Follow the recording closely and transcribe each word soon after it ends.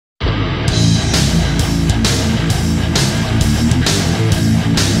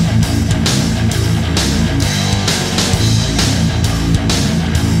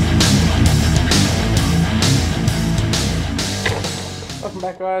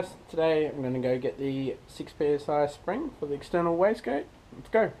guys, today I'm going to go get the 6 psi spring for the external wastegate. Let's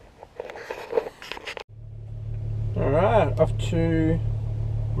go. Alright, off to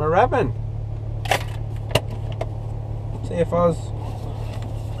Moorabbin. See if I was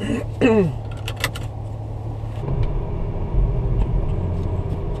get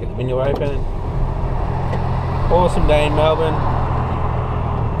the window open. Awesome day in Melbourne.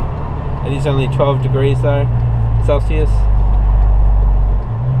 It is only 12 degrees though, Celsius.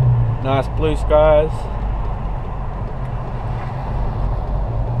 Nice blue skies.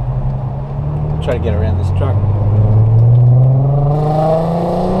 Try to get around this truck.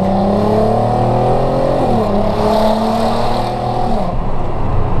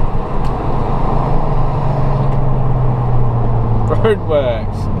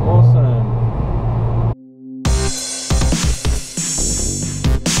 Roadworks, awesome.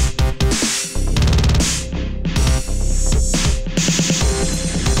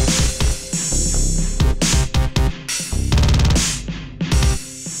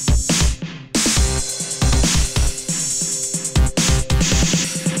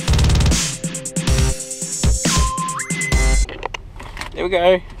 There we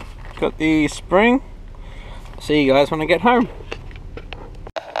go, got the spring. See you guys when I get home.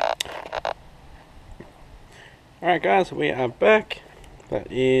 Alright guys, we are back.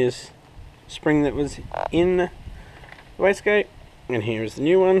 That is spring that was in the wastegate, and here is the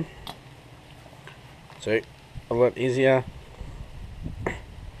new one. So, a lot easier.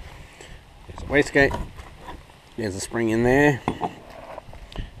 There's the wastegate, there's a spring in there.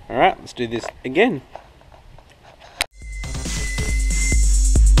 Alright, let's do this again.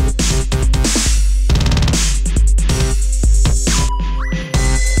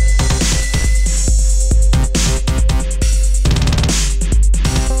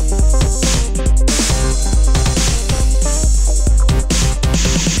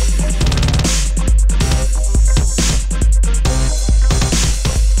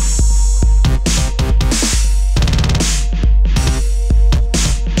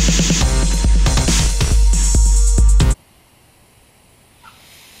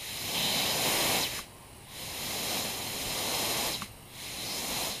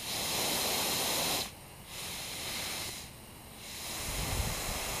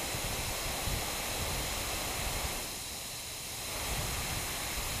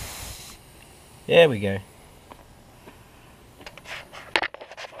 There we go.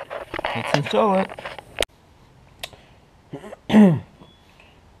 Let's install it.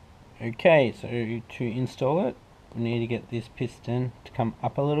 Okay, so to install it, we need to get this piston to come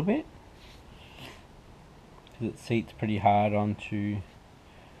up a little bit, because it seats pretty hard onto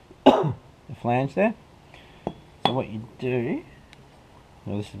the flange there. So what you do,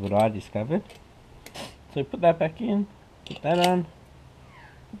 well, this is what I discovered. So put that back in, put that on,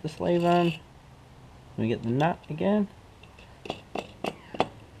 put the sleeve on. We get the nut again.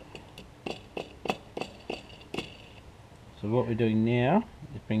 So what we're doing now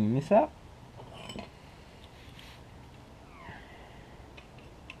is bringing this up.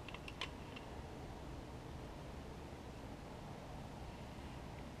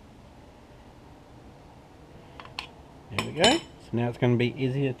 There we go. So now it's going to be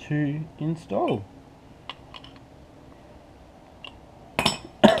easier to install.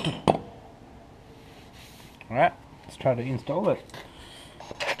 Alright, let's try to install it.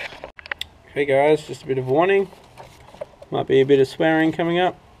 Okay guys, just a bit of warning. Might be a bit of swearing coming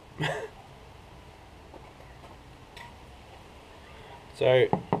up. So,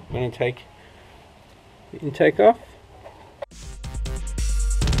 I'm going to take the intake off.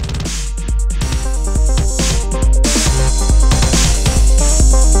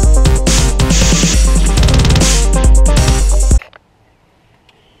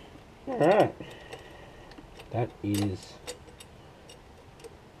 Alright. That is,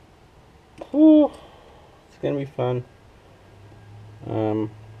 ooh, it's gonna be fun.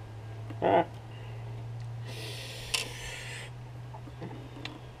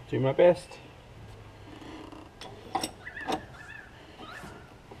 Do my best.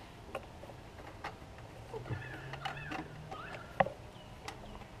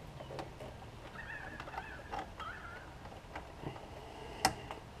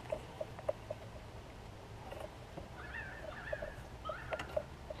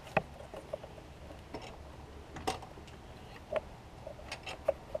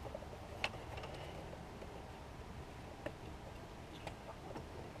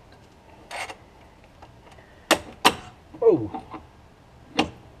 Oh.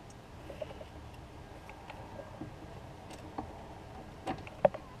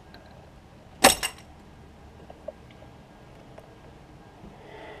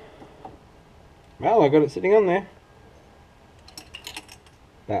 Well, I got it sitting on there.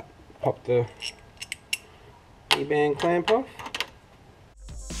 That popped the E-band clamp off.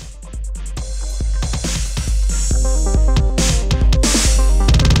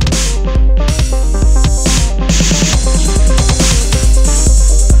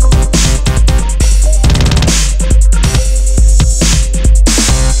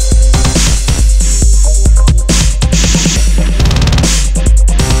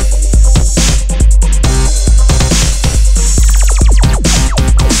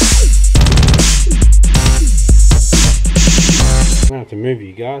 I have to move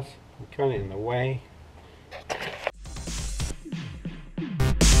you guys, I'm kind of in the way.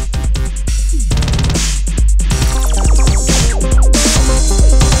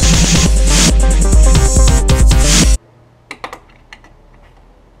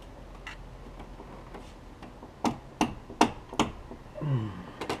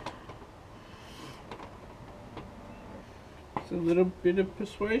 It's a little bit of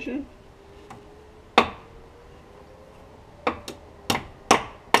persuasion.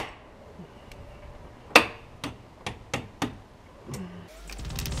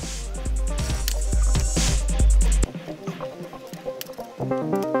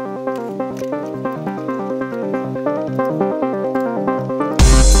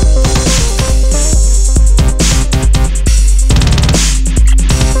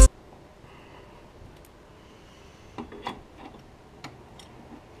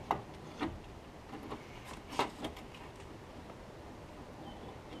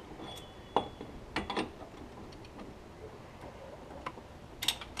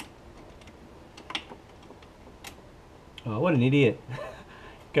 Oh, what an idiot.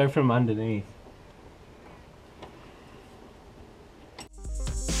 Go from underneath.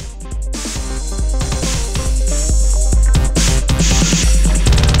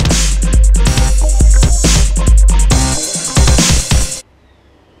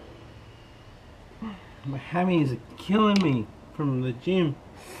 My hammies are killing me from the gym.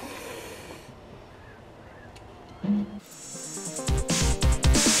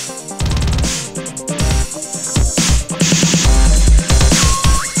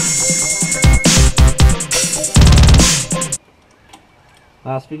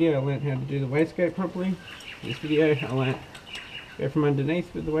 Last video I learned how to do the wastegate properly. This video I learned go from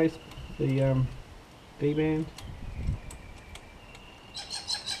underneath with the D-band.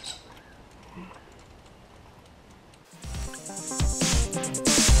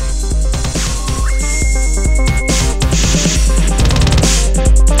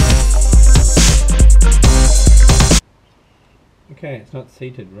 Okay, it's not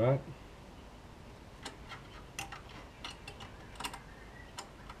seated, right?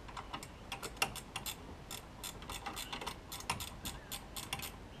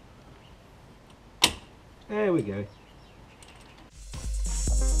 There we go.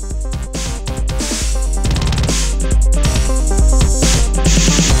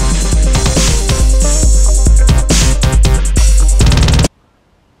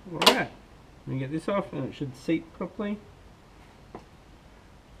 Alright, let me get this off and it should seat properly.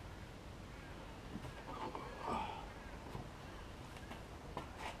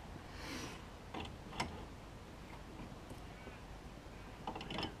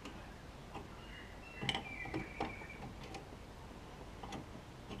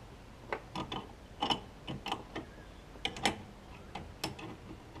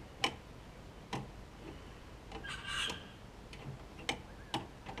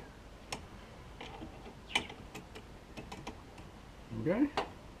 There we go.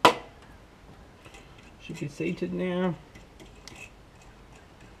 Should be seated now.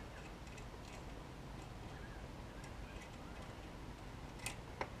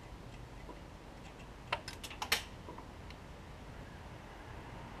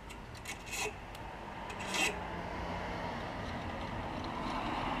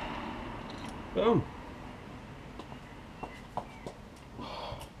 Boom.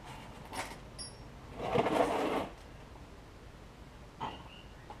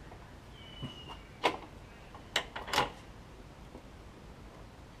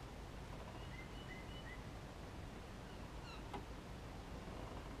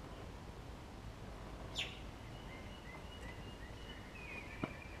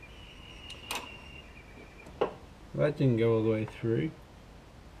 That didn't go all the way through.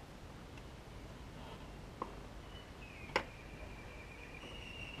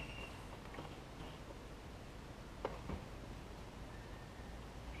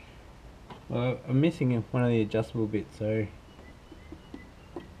 Well, I'm missing one of the adjustable bits, so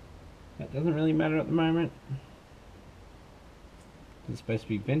that doesn't really matter at the moment. It's supposed to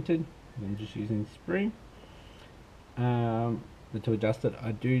be vented. I'm just using the spring. But to adjust it,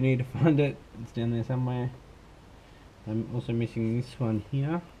 I do need to find it. It's down there somewhere. I'm also missing this one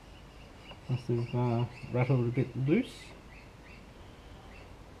here. Must have rattled a bit loose.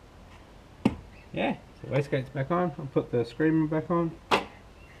 Yeah, so wastegate's back on. I'll put the screamer back on.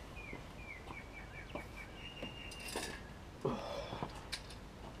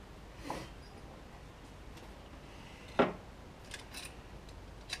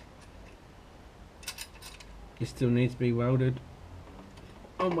 It still needs to be welded.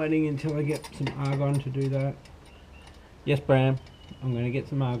 I'm waiting until I get some argon to do that. Yes, Bram, I'm going to get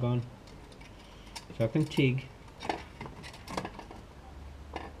some argon so I can TIG.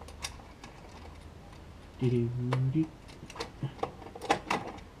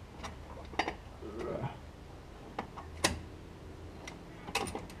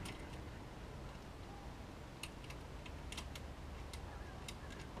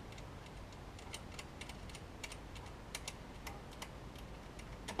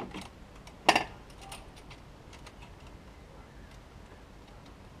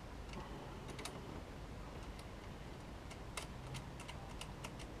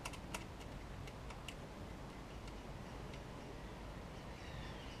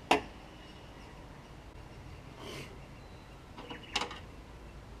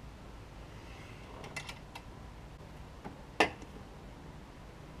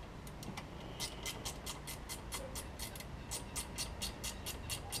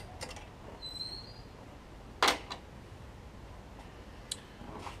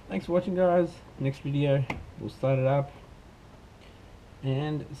 Thanks for watching, guys. Next video we'll start it up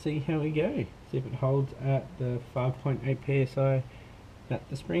and see how we go. See if it holds at the 5.8 psi that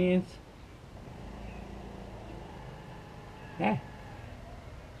the spring is. Yeah.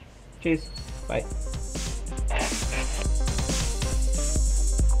 Cheers. Bye.